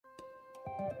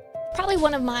Probably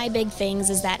one of my big things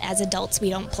is that as adults, we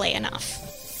don't play enough.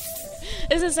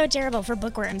 This is so terrible for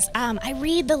bookworms. I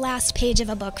read the last page of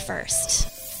a book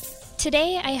first.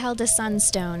 Today, I held a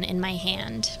sunstone in my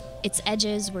hand. Its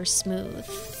edges were smooth.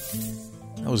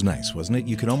 That was nice, wasn't it?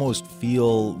 You could almost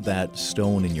feel that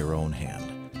stone in your own hand.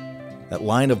 That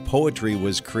line of poetry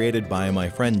was created by my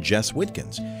friend Jess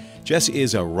Whitkins. Jess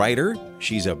is a writer,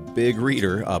 she's a big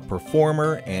reader, a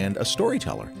performer, and a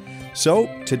storyteller.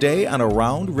 So today on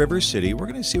Around River City, we're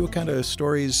going to see what kind of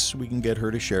stories we can get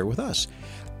her to share with us.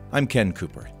 I'm Ken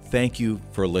Cooper. Thank you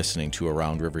for listening to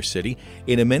Around River City.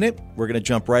 In a minute, we're going to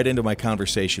jump right into my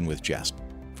conversation with Jess.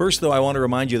 First, though, I want to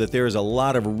remind you that there is a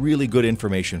lot of really good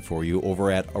information for you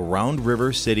over at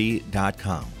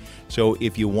AroundRiverCity.com. So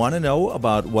if you want to know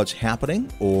about what's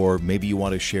happening, or maybe you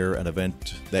want to share an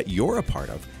event that you're a part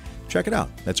of, check it out.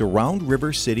 That's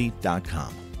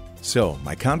AroundRiverCity.com. So,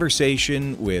 my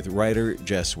conversation with writer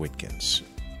Jess Whitkins.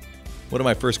 One of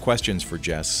my first questions for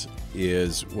Jess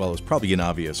is, well, it's probably an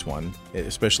obvious one,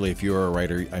 especially if you're a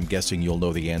writer. I'm guessing you'll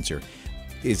know the answer.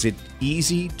 Is it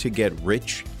easy to get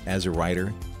rich as a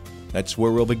writer? That's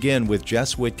where we'll begin with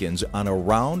Jess Whitkins on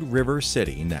Around River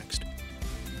City next.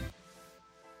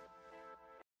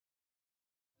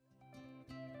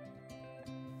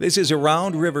 This is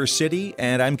Around River City,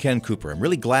 and I'm Ken Cooper. I'm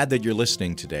really glad that you're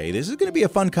listening today. This is going to be a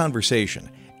fun conversation,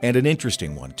 and an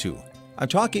interesting one, too. I'm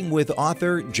talking with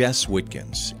author Jess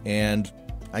Whitkins, and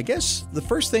I guess the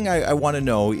first thing I want to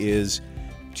know is,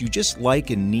 do you just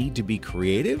like and need to be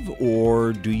creative,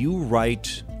 or do you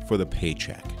write for the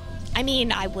paycheck? I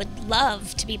mean, I would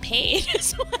love to be paid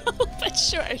as well, but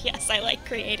sure, yes, I like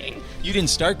creating. You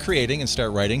didn't start creating and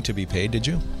start writing to be paid, did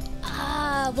you?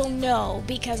 Well, no,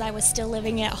 because I was still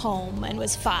living at home and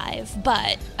was 5.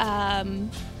 But I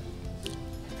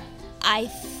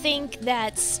think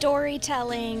that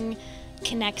storytelling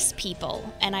connects people,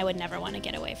 and I would never want to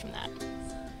get away from that.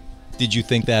 Did you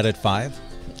think that at 5?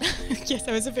 Yes,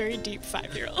 I was a very deep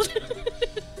 5-year-old.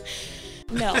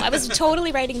 No, I was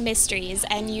totally writing mysteries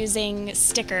and using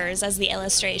stickers as the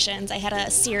illustrations. I had a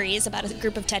series about a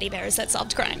group of teddy bears that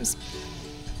solved crimes.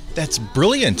 That's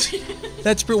brilliant.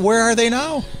 Where are they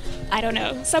now? I don't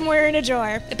know, somewhere in a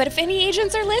drawer. But if any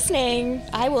agents are listening,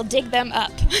 I will dig them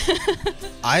up.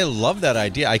 I love that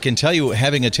idea. I can tell you,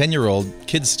 having a 10-year-old,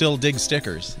 kids still dig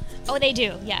stickers. Oh, they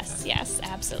do. Yes,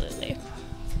 absolutely.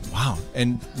 Wow.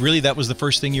 And really, that was the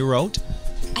first thing you wrote?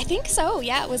 I think so,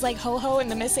 yeah. It was like Ho-Ho and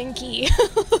the Missing Key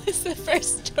was the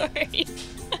first story.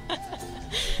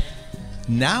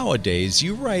 Nowadays,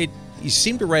 you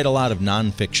seem to write a lot of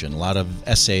nonfiction, a lot of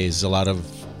essays, a lot of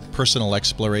personal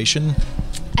exploration.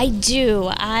 I do.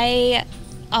 I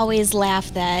always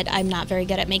laugh that I'm not very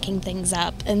good at making things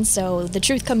up, and so the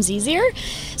truth comes easier.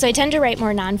 So I tend to write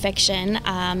more nonfiction.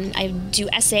 I do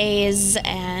essays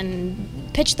and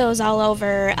pitch those all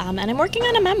over, and I'm working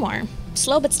on a memoir,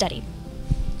 slow but steady.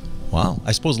 Wow.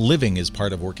 I suppose living is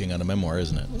part of working on a memoir,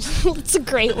 isn't it? It's a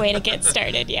great way to get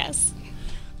started, yes.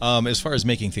 As far as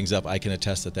making things up, I can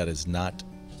attest that is not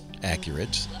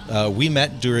accurate. We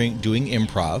met during doing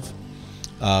improv,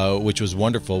 which was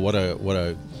wonderful. What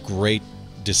a great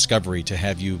discovery to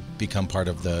have you become part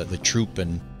of the troupe.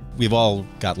 And we've all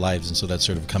got lives, and so that's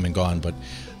sort of come and gone. But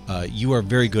you are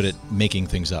very good at making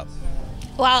things up.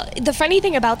 Well, the funny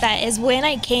thing about that is when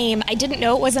I came, I didn't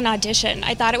know it was an audition.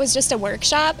 I thought it was just a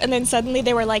workshop, and then suddenly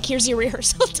they were like, here's your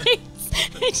rehearsal tapes.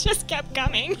 It just kept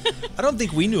coming. I don't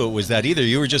think we knew it was that either.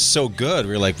 You were just so good.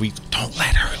 We were like, we don't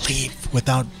let her leave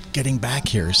without getting back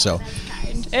here. So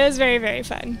it was very, very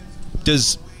fun.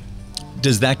 Does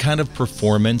that kind of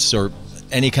performance, or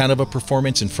any kind of a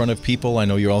performance in front of people, I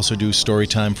know you also do story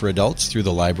time for adults through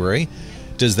the library,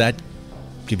 does that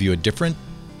give you a different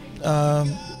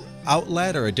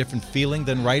outlet or a different feeling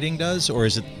than writing does, or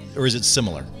is it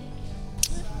similar?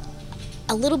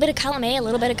 A little bit of column A, a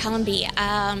little bit of column B.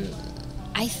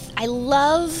 I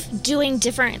love doing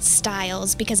different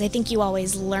styles because I think you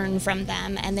always learn from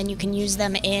them, and then you can use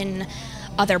them in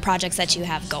other projects that you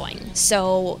have going.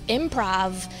 So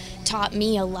improv taught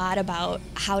me a lot about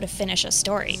how to finish a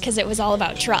story, because it was all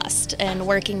about trust and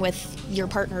working with your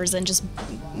partners and just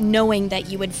knowing that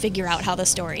you would figure out how the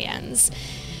story ends.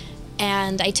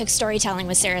 And I took storytelling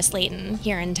with Sarah Slayton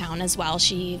here in town as well.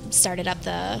 She started up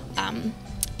the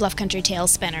Bluff Country Tale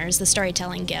Spinners, the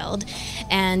Storytelling Guild,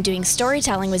 and doing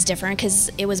storytelling was different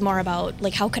because it was more about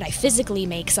like how could I physically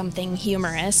make something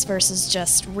humorous versus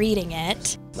just reading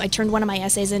it. I turned one of my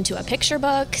essays into a picture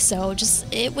book, so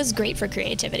it was great for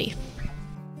creativity.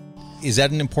 Is that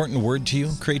an important word to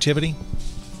you, creativity?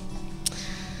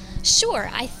 Sure.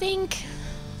 I think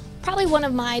probably one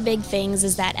of my big things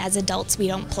is that as adults we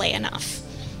don't play enough.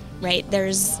 right?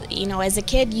 There's, as a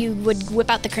kid, you would whip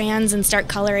out the crayons and start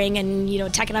coloring and,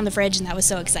 tack it on the fridge, and that was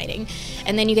so exciting.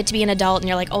 And then you get to be an adult and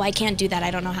you're like, oh, I can't do that.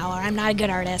 I don't know how. Or I'm not a good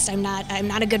artist. I'm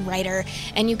not a good writer.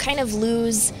 And you kind of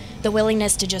lose the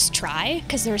willingness to just try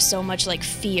because there's so much like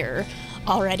fear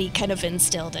already kind of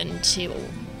instilled into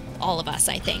all of us,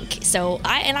 I think. So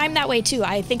I'm that way too.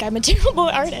 I think I'm a terrible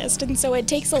artist. And so it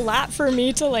takes a lot for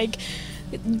me to like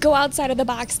go outside of the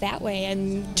box that way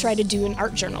and try to do an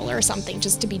art journal or something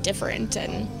just to be different.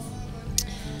 And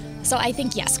so I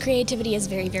think, yes, creativity is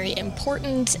very, very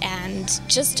important, and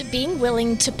just being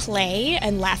willing to play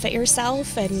and laugh at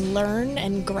yourself and learn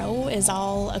and grow is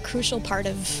all a crucial part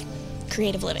of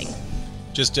creative living.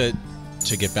 Just to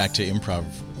get back to improv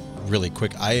really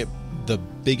quick, the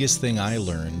biggest thing I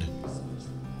learned,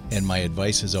 and my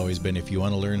advice has always been, if you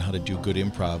want to learn how to do good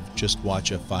improv, just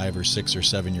watch a 5 or 6 or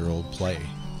 7-year-old play,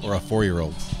 or a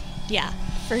 4-year-old. Yeah,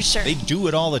 for sure. They do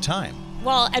it all the time.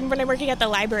 Well, and when I'm working at the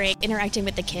library, interacting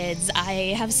with the kids,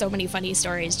 I have so many funny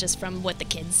stories just from what the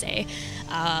kids say.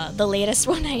 The latest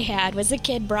one I had was a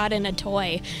kid brought in a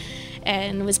toy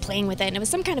and was playing with it, and it was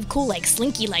some kind of cool like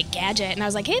slinky like gadget, and I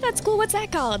was like, hey, that's cool, what's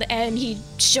that called? And he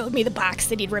showed me the box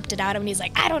that he'd ripped it out of, and he's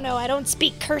like, I don't know, I don't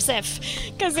speak cursive,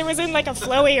 because it was in like a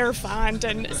flowier font,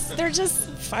 and they're just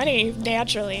funny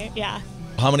naturally. Yeah.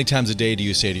 How many times a day do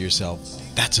you say to yourself,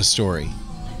 that's a story?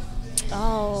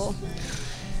 Oh,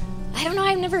 I don't know,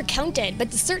 I've never counted,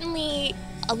 but certainly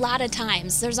a lot of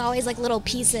times. There's always like little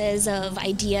pieces of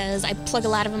ideas. I plug a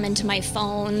lot of them into my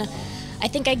phone. I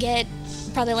think I get,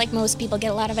 probably like most people,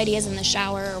 get a lot of ideas in the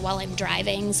shower or while I'm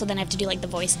driving, so then I have to do like the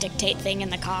voice dictate thing in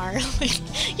the car. Like,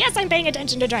 yes, I'm paying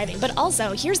attention to driving, but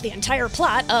also here's the entire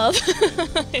plot of...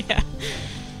 Yeah.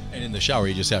 And in the shower,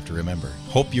 you just have to remember.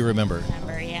 Hope you remember.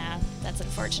 Yeah. That's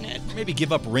unfortunate. Maybe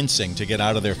give up rinsing to get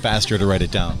out of there faster to write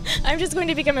it down. I'm just going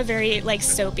to become a very like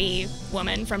soapy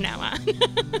woman from now on.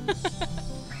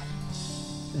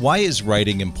 Why is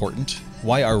writing important?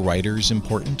 Why are writers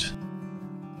important?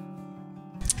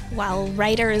 Well,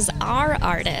 writers are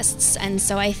artists, and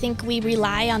so I think we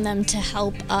rely on them to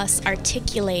help us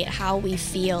articulate how we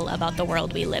feel about the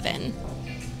world we live in,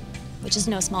 which is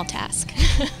no small task.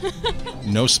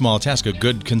 No small task. A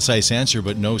good, concise answer,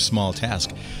 but no small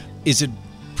task. Is it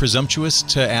presumptuous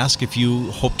to ask if you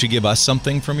hope to give us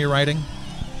something from your writing?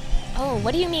 Oh,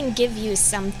 what do you mean, give you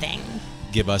something?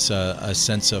 Give us a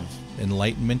sense of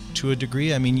enlightenment to a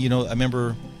degree? I mean, I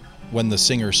remember when the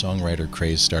singer-songwriter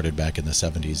craze started back in the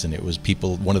 70s, and it was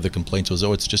people, one of the complaints was,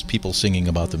 it's just people singing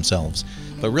about themselves.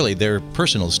 But really, their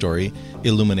personal story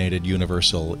illuminated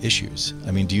universal issues.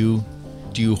 I mean, do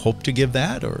you hope to give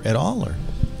that or at all? Or?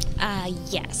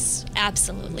 Yes,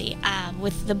 absolutely.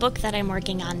 With the book that I'm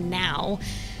working on now,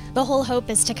 the whole hope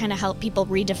is to kind of help people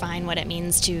redefine what it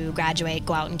means to graduate,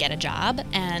 go out and get a job,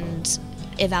 and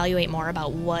evaluate more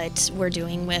about what we're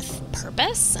doing with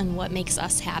purpose and what makes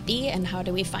us happy and how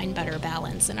do we find better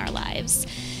balance in our lives.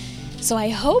 So I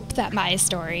hope that my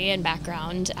story and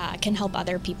background can help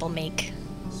other people make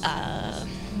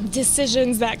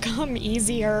decisions that come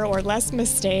easier or less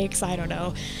mistakes. I don't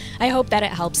know. I hope that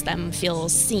it helps them feel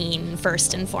seen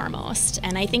first and foremost.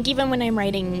 And I think even when I'm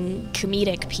writing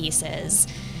comedic pieces,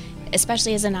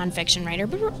 especially as a nonfiction writer,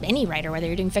 but any writer, whether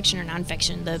you're doing fiction or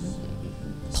nonfiction, the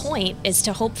point is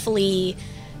to hopefully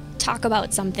talk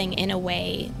about something in a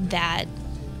way that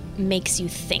makes you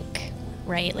think,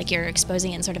 right? Like you're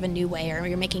exposing it in sort of a new way, or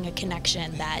you're making a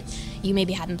connection that you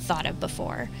maybe hadn't thought of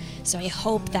before. So I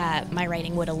hope that my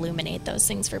writing would illuminate those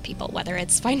things for people, whether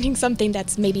it's finding something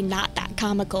that's maybe not that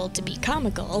comical to be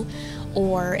comical,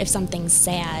 or if something's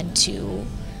sad to,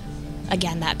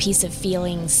 again, that piece of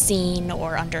feeling seen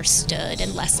or understood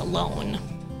and less alone.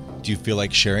 Do you feel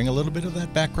like sharing a little bit of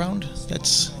that background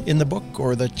that's in the book,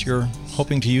 or that you're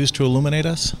hoping to use to illuminate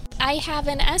us? I have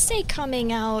an essay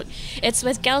coming out. It's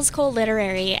with Gels Cole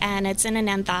Literary, and it's in an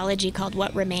anthology called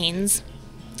What Remains.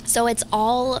 So it's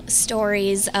all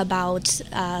stories about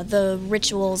the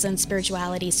rituals and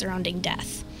spirituality surrounding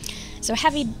death. So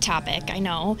heavy topic, I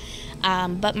know,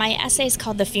 but my essay is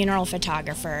called The Funeral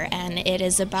Photographer, and it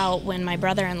is about when my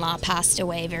brother-in-law passed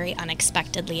away very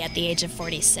unexpectedly at the age of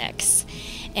 46.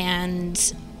 And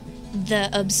the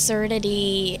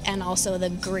absurdity and also the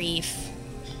grief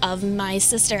of my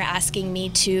sister asking me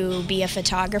to be a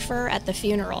photographer at the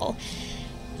funeral.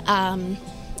 I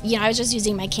was just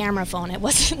using my camera phone. It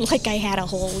wasn't like I had a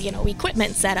whole,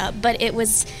 equipment set up, but it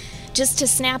was just to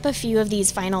snap a few of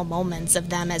these final moments of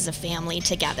them as a family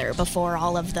together before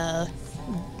all of the,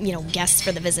 guests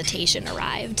for the visitation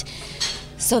arrived.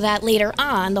 So that later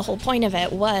on, the whole point of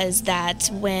it was that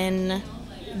when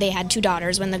they had 2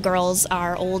 daughters, when the girls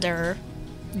are older,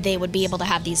 they would be able to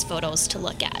have these photos to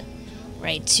look at,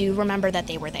 right? To remember that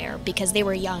they were there because they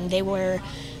were young. They were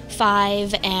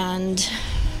 5 and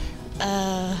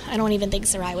I don't even think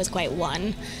Sarai was quite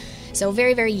 1. So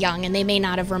very, very young, and they may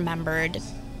not have remembered,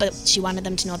 but she wanted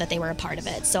them to know that they were a part of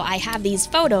it. So I have these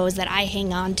photos that I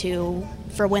hang on to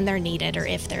for when they're needed or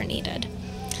if they're needed.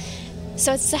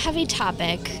 So it's a heavy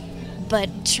topic, but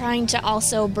trying to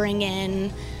also bring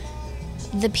in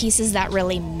the pieces that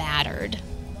really mattered.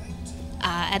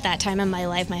 At that time in my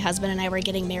life, my husband and I were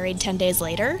getting married 10 days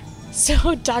later.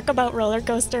 So talk about roller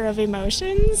coaster of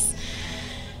emotions,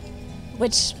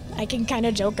 which I can kind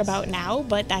of joke about now,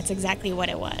 but that's exactly what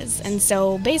it was. And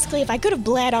so basically, if I could have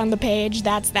bled on the page,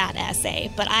 that's that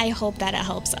essay. But I hope that it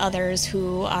helps others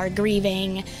who are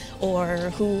grieving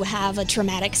or who have a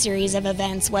traumatic series of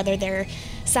events, whether they're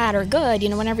sad or good. You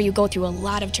know, whenever you go through a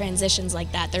lot of transitions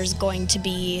like that, there's going to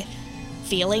be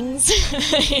feelings,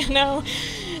 you know,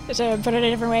 to put it a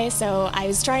different way. So I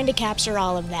was trying to capture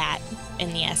all of that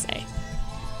in the essay.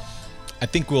 I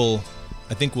think we'll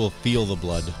feel the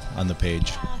blood on the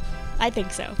page. I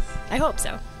think so. I hope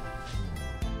so.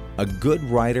 A good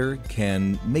writer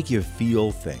can make you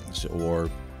feel things, or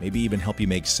maybe even help you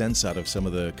make sense out of some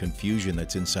of the confusion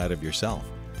that's inside of yourself.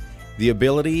 The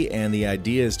ability and the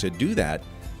ideas to do that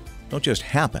don't just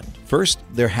happen. First,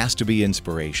 there has to be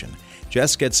inspiration.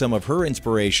 Jess gets some of her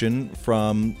inspiration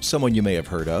from someone you may have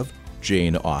heard of,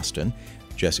 Jane Austen.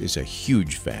 Jess is a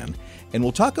huge fan. And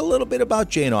we'll talk a little bit about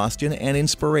Jane Austen and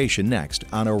inspiration next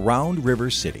on Around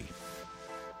River City.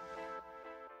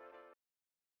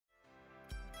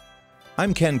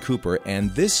 I'm Ken Cooper,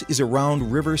 and this is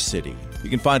Around River City. You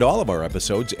can find all of our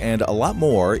episodes and a lot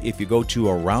more if you go to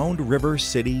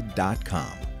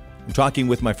AroundRiverCity.com. I'm talking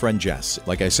with my friend Jess.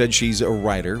 Like I said, she's a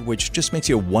writer, which just makes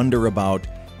you wonder about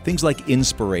things like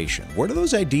inspiration. Where do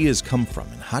those ideas come from,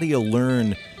 and how do you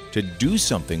learn to do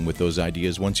something with those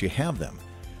ideas once you have them?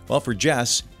 Well, for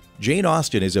Jess, Jane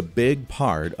Austen is a big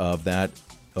part of that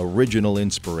original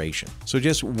inspiration. So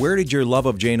Jess, where did your love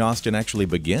of Jane Austen actually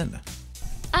begin?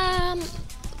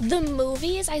 The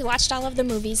movies, I watched all of the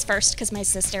movies first because my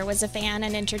sister was a fan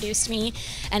and introduced me.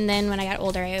 And then when I got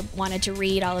older, I wanted to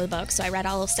read all of the books. So I read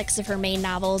all 6 of her main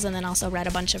novels and then also read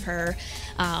a bunch of her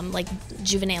like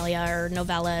juvenilia or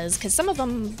novellas, because some of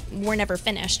them were never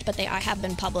finished, but they have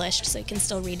been published, so you can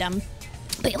still read them.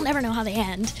 But you'll never know how they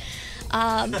end.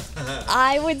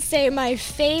 I would say my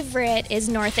favorite is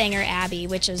Northanger Abbey,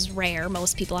 which is rare.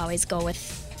 Most people always go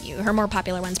with her more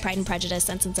popular ones, Pride and Prejudice,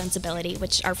 Sense and Sensibility,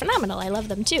 which are phenomenal. I love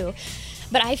them too.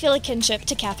 But I feel a kinship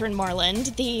to Catherine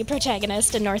Morland, the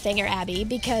protagonist in Northanger Abbey,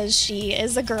 because she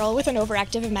is a girl with an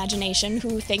overactive imagination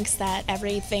who thinks that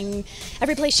every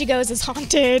place she goes is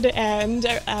haunted, and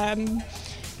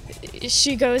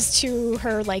she goes to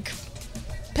her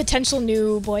potential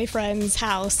new boyfriend's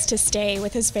house to stay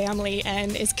with his family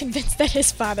and is convinced that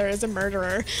his father is a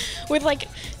murderer with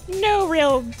no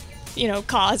real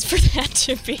cause for that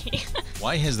to be.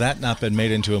 Why has that not been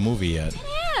made into a movie yet?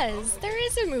 Yes, there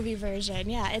is a movie version.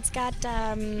 Yeah, it's got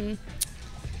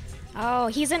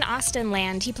he's in Austen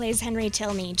Land. He plays Henry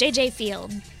Tilney. J.J.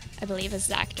 Field, I believe is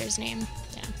the actor's name.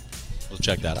 Yeah. We'll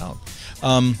check that out.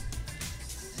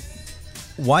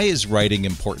 Why is writing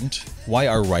important? Why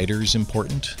are writers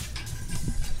important?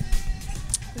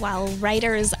 Well,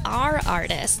 writers are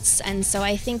artists, and so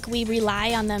I think we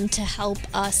rely on them to help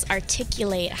us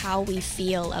articulate how we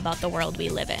feel about the world we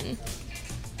live in,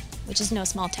 which is no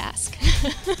small task.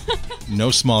 No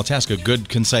small task. A good,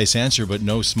 concise answer, but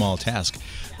no small task.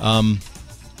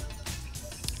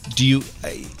 You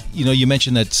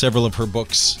mentioned that several of her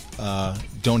books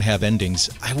don't have endings.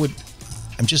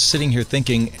 I'm just sitting here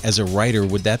thinking, as a writer,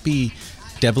 would that be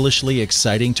devilishly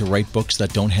exciting to write books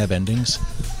that don't have endings?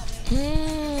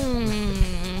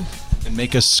 And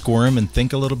make us squirm and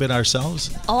think a little bit ourselves?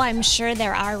 Oh, I'm sure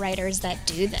there are writers that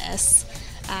do this.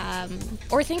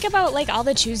 Or think about all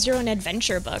the choose your own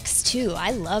adventure books too.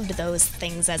 I loved those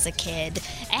things as a kid.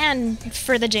 And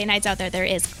for the Janeites out there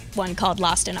is one called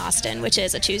Lost in Austen, which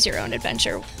is a choose your own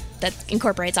adventure that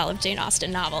incorporates all of Jane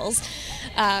Austen novels.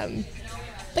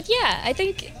 But yeah,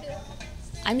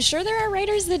 I'm sure there are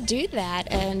writers that do that,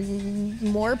 and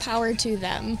more power to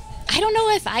them. I don't know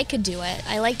if I could do it.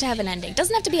 I like to have an ending. It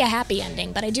doesn't have to be a happy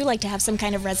ending, but I do like to have some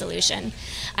kind of resolution.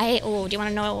 Do you want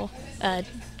to know a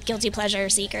guilty pleasure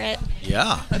secret?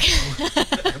 Yeah.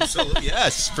 Absolutely.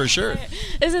 Yes, for sure.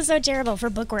 This is so terrible for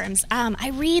bookworms.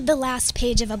 I read the last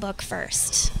page of a book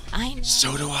first. I know.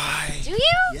 So do I. Do you?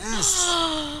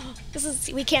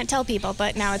 Yes. We can't tell people,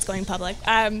 but now it's going public.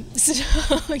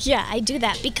 So yeah, I do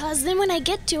that because then when I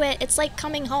get to it, it's like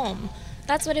coming home.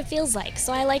 That's what it feels like.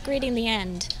 So I like reading the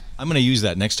end. I'm going to use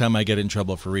that next time I get in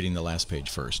trouble for reading the last page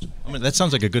first. I mean, that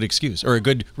sounds like a good excuse or a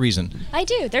good reason. I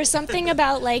do. There's something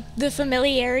about like the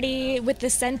familiarity with the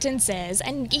sentences,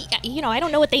 and I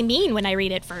don't know what they mean when I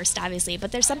read it first, obviously,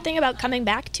 but there's something about coming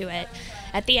back to it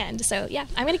at the end. So yeah,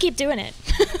 I'm going to keep doing it.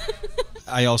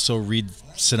 I also read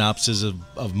synopses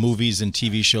of movies and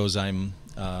TV shows I'm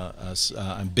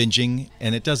binging,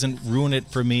 and it doesn't ruin it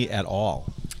for me at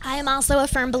all. I am also a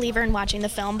firm believer in watching the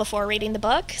film before reading the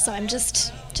book, so I'm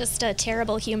just a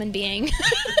terrible human being.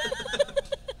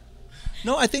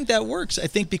 No, I think that works. I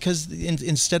think because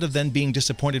instead of then being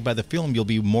disappointed by the film, you'll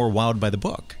be more wowed by the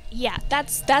book. Yeah,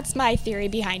 that's my theory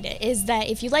behind it, is that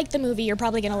if you like the movie, you're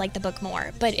probably going to like the book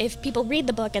more. But if people read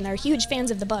the book and they're huge fans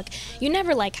of the book, you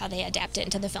never like how they adapt it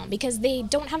into the film because they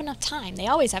don't have enough time. They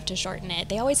always have to shorten it.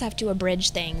 They always have to abridge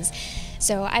things.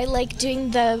 So I like doing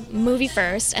the movie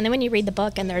first, and then when you read the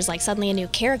book and there's like suddenly a new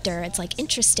character, it's like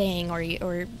interesting, or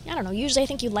I don't know, usually I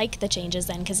think you like the changes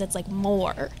then because it's like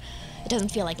more. It doesn't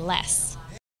feel like less.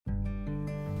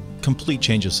 Complete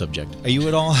change of subject. Are you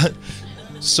at all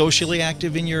socially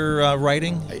active in your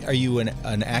writing? Are you an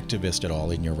activist at all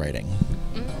in your writing?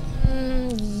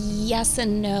 Yes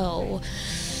and no.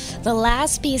 The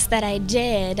last piece that I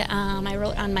did, I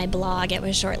wrote on my blog. It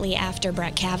was shortly after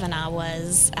Brett Kavanaugh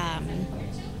was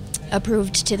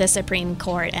approved to the Supreme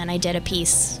Court, and I did a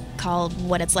piece called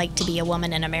What It's Like to Be a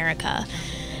Woman in America.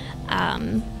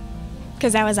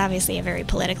 Because that was obviously a very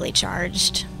politically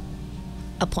charged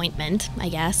appointment, I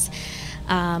guess.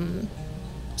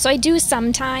 So I do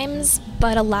sometimes,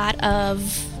 but a lot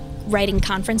of writing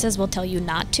conferences will tell you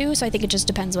not to, so I think it just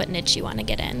depends what niche you want to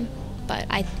get in. But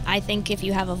I think if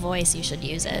you have a voice, you should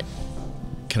use it.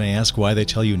 Can I ask why they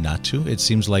tell you not to? It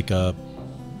seems like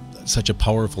such a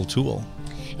powerful tool.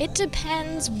 It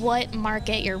depends what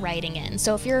market you're writing in.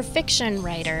 So if you're a fiction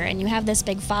writer and you have this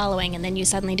big following and then you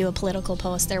suddenly do a political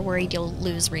post, they're worried you'll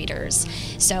lose readers.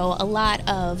 So a lot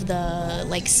of the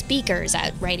speakers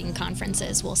at writing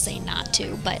conferences will say not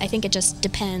to, but I think it just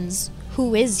depends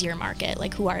who is your market,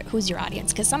 who's your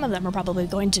audience, because some of them are probably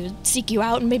going to seek you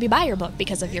out and maybe buy your book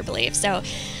because of your belief. So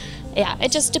yeah,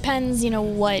 it just depends,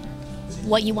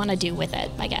 what you want to do with it,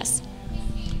 I guess.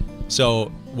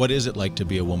 So what is it like to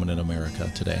be a woman in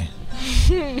America today?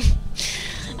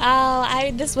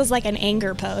 This was like an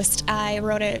anger post. I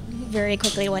wrote it very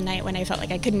quickly one night when I felt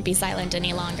like I couldn't be silent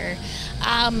any longer.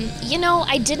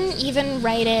 I didn't even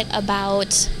write it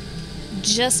about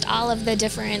just all of the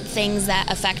different things that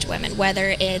affect women,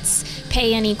 whether it's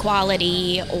pay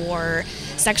inequality or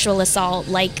sexual assault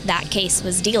like that case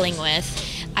was dealing with.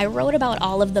 I wrote about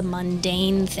all of the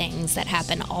mundane things that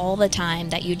happen all the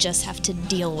time that you just have to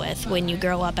deal with when you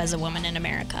grow up as a woman in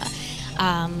America.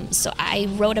 So I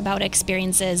wrote about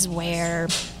experiences where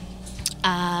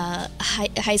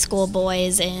high school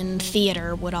boys in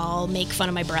theater would all make fun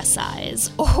of my breast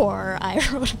size. Or I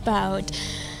wrote about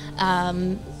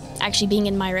actually being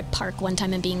in Myrick Park one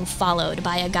time and being followed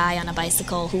by a guy on a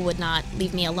bicycle who would not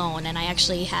leave me alone, and I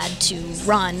actually had to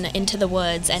run into the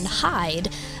woods and hide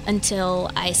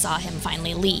until I saw him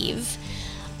finally leave.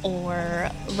 Or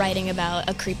writing about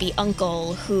a creepy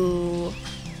uncle who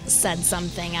said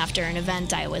something after an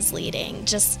event I was leading.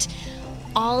 Just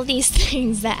all these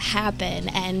things that happen,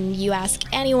 and you ask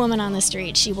any woman on the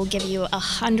street, she will give you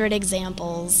 100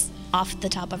 examples off the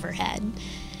top of her head.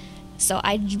 So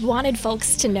I wanted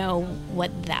folks to know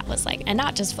what that was like, and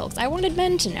not just folks. I wanted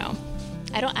men to know.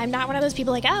 I'm not one of those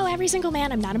people every single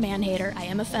man. I'm not a man hater. I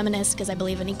am a feminist because I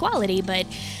believe in equality, but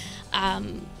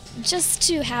just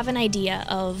to have an idea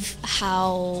of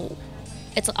how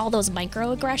it's all those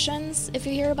microaggressions, if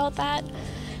you hear about that,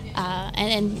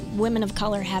 and women of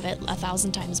color have it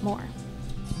 1,000 times more.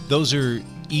 Those are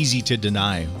easy to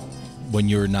deny when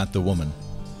you're not the woman.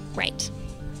 Right.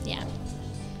 Yeah.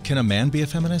 Can a man be a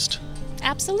feminist?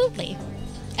 Absolutely,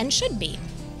 and should be.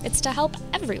 It's to help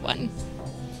everyone.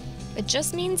 It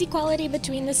just means equality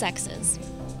between the sexes.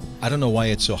 I don't know why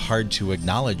it's so hard to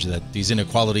acknowledge that these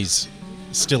inequalities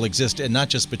still exist, and not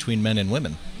just between men and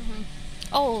women. Mm-hmm.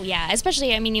 Oh, yeah,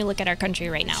 especially, you look at our country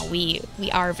right now. We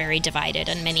are very divided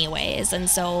in many ways, and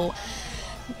so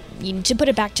to put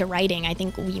it back to writing, I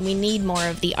think we need more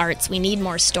of the arts. We need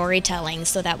more storytelling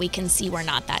so that we can see we're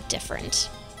not that different.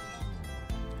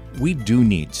 We do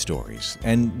need stories,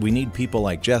 and we need people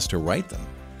like Jess to write them.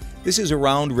 This is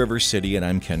Around River City, and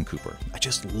I'm Ken Cooper. I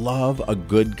just love a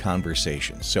good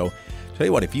conversation. So, tell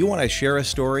you what, if you want to share a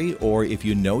story, or if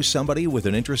you know somebody with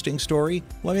an interesting story,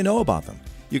 let me know about them.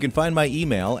 You can find my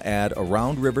email at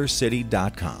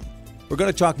aroundrivercity.com. We're going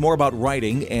to talk more about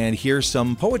writing and hear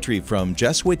some poetry from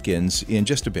Jess Whitkins in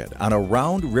just a bit on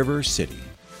Around River City.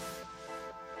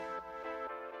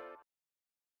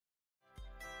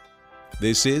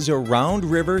 This is Around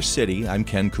River City. I'm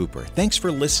Ken Cooper. Thanks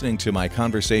for listening to my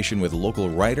conversation with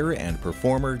local writer and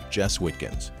performer Jess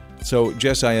Whitkins. So,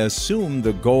 Jess, I assume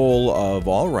the goal of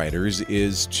all writers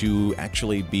is to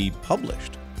actually be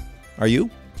published. Are you?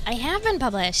 I have been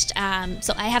published.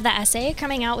 So I have the essay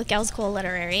coming out with Gals Cool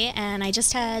Literary, and I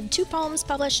just had 2 poems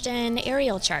published in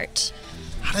Ariel Chart.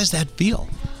 How does that feel?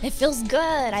 It feels good.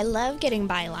 I love getting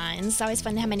bylines. It's always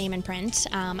fun to have my name in print.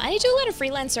 I do a lot of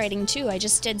freelance writing, too. I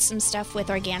just did some stuff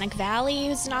with Organic Valley,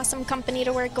 who's an awesome company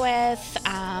to work with.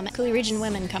 Coulee Region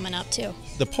Women coming up, too.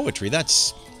 The poetry,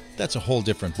 that's a whole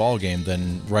different ballgame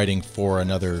than writing for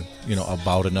another,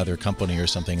 about another company or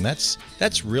something.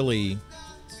 That's really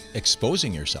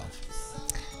exposing yourself.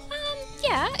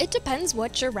 Yeah, it depends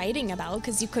what you're writing about,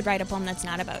 because you could write a poem that's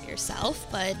not about yourself,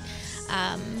 but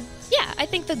yeah, I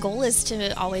think the goal is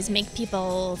to always make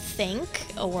people think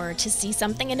or to see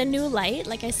something in a new light,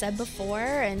 like I said before,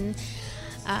 and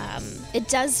it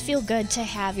does feel good to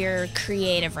have your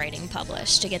creative writing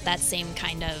published, to get that same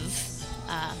kind of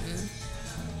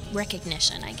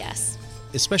recognition, I guess.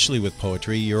 Especially with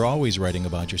poetry, you're always writing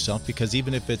about yourself, because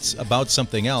even if it's about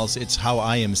something else, it's how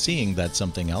I am seeing that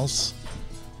something else.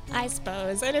 I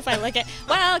suppose. And if I look at,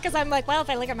 because I'm like, if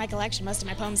I look at my collection, most of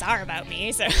my poems are about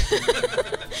me, so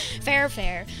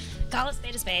fair. Call a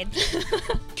spade a spade.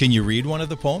 Can you read one of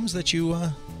the poems that you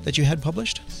had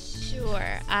published?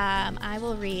 Sure. I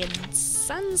will read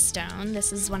Sunstone.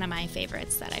 This is one of my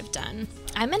favorites that I've done.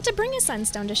 I meant to bring a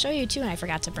sunstone to show you, too, and I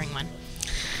forgot to bring one.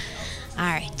 All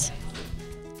right.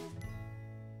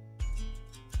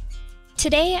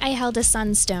 Today I held a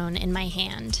sunstone in my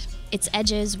hand. Its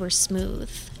edges were smooth,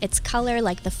 its color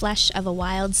like the flesh of a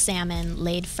wild salmon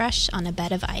laid fresh on a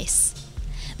bed of ice.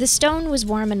 The stone was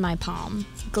warm in my palm,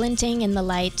 glinting in the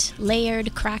light,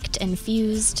 layered, cracked, and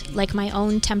fused, like my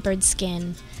own tempered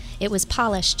skin. It was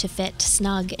polished to fit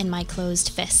snug in my closed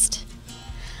fist.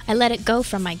 I let it go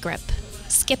from my grip,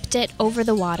 skipped it over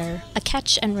the water, a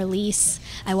catch and release.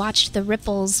 I watched the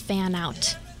ripples fan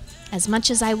out. As much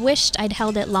as I wished I'd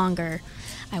held it longer,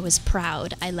 I was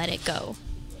proud I let it go.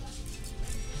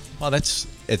 Well, it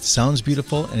sounds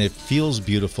beautiful, and it feels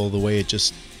beautiful the way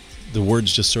the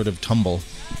words just sort of tumble.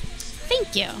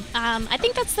 Thank you. I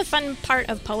think that's the fun part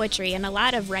of poetry, and a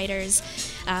lot of writers,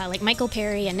 like Michael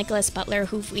Perry and Nicholas Butler,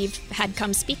 who we've had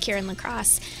come speak here in La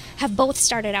Crosse, have both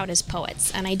started out as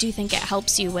poets, and I do think it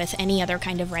helps you with any other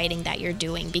kind of writing that you're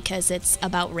doing, because it's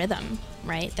about rhythm,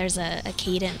 right? There's a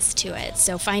cadence to it,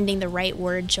 so finding the right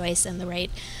word choice and the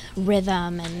right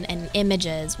rhythm and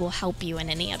images will help you in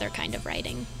any other kind of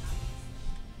writing.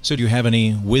 So do you have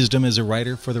any wisdom as a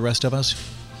writer for the rest of us?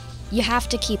 You have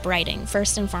to keep writing.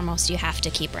 First and foremost, you have to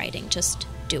keep writing. Just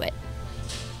do it.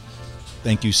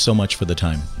 Thank you so much for the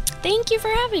time. Thank you for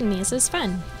having me. This was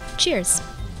fun. Cheers.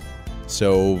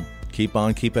 So keep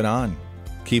on keeping on.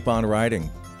 Keep on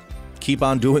writing. Keep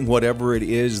on doing whatever it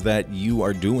is that you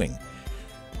are doing.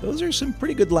 Those are some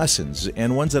pretty good lessons,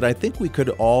 and ones that I think we could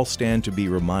all stand to be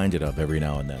reminded of every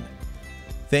now and then.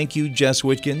 Thank you, Jess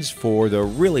Whitkins, for the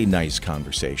really nice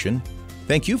conversation.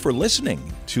 Thank you for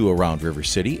listening to Around River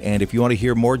City, and if you want to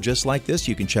hear more just like this,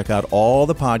 you can check out all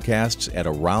the podcasts at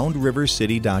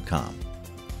AroundRiverCity.com.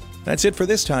 That's it for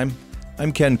this time.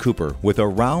 I'm Ken Cooper with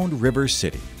Around River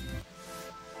City.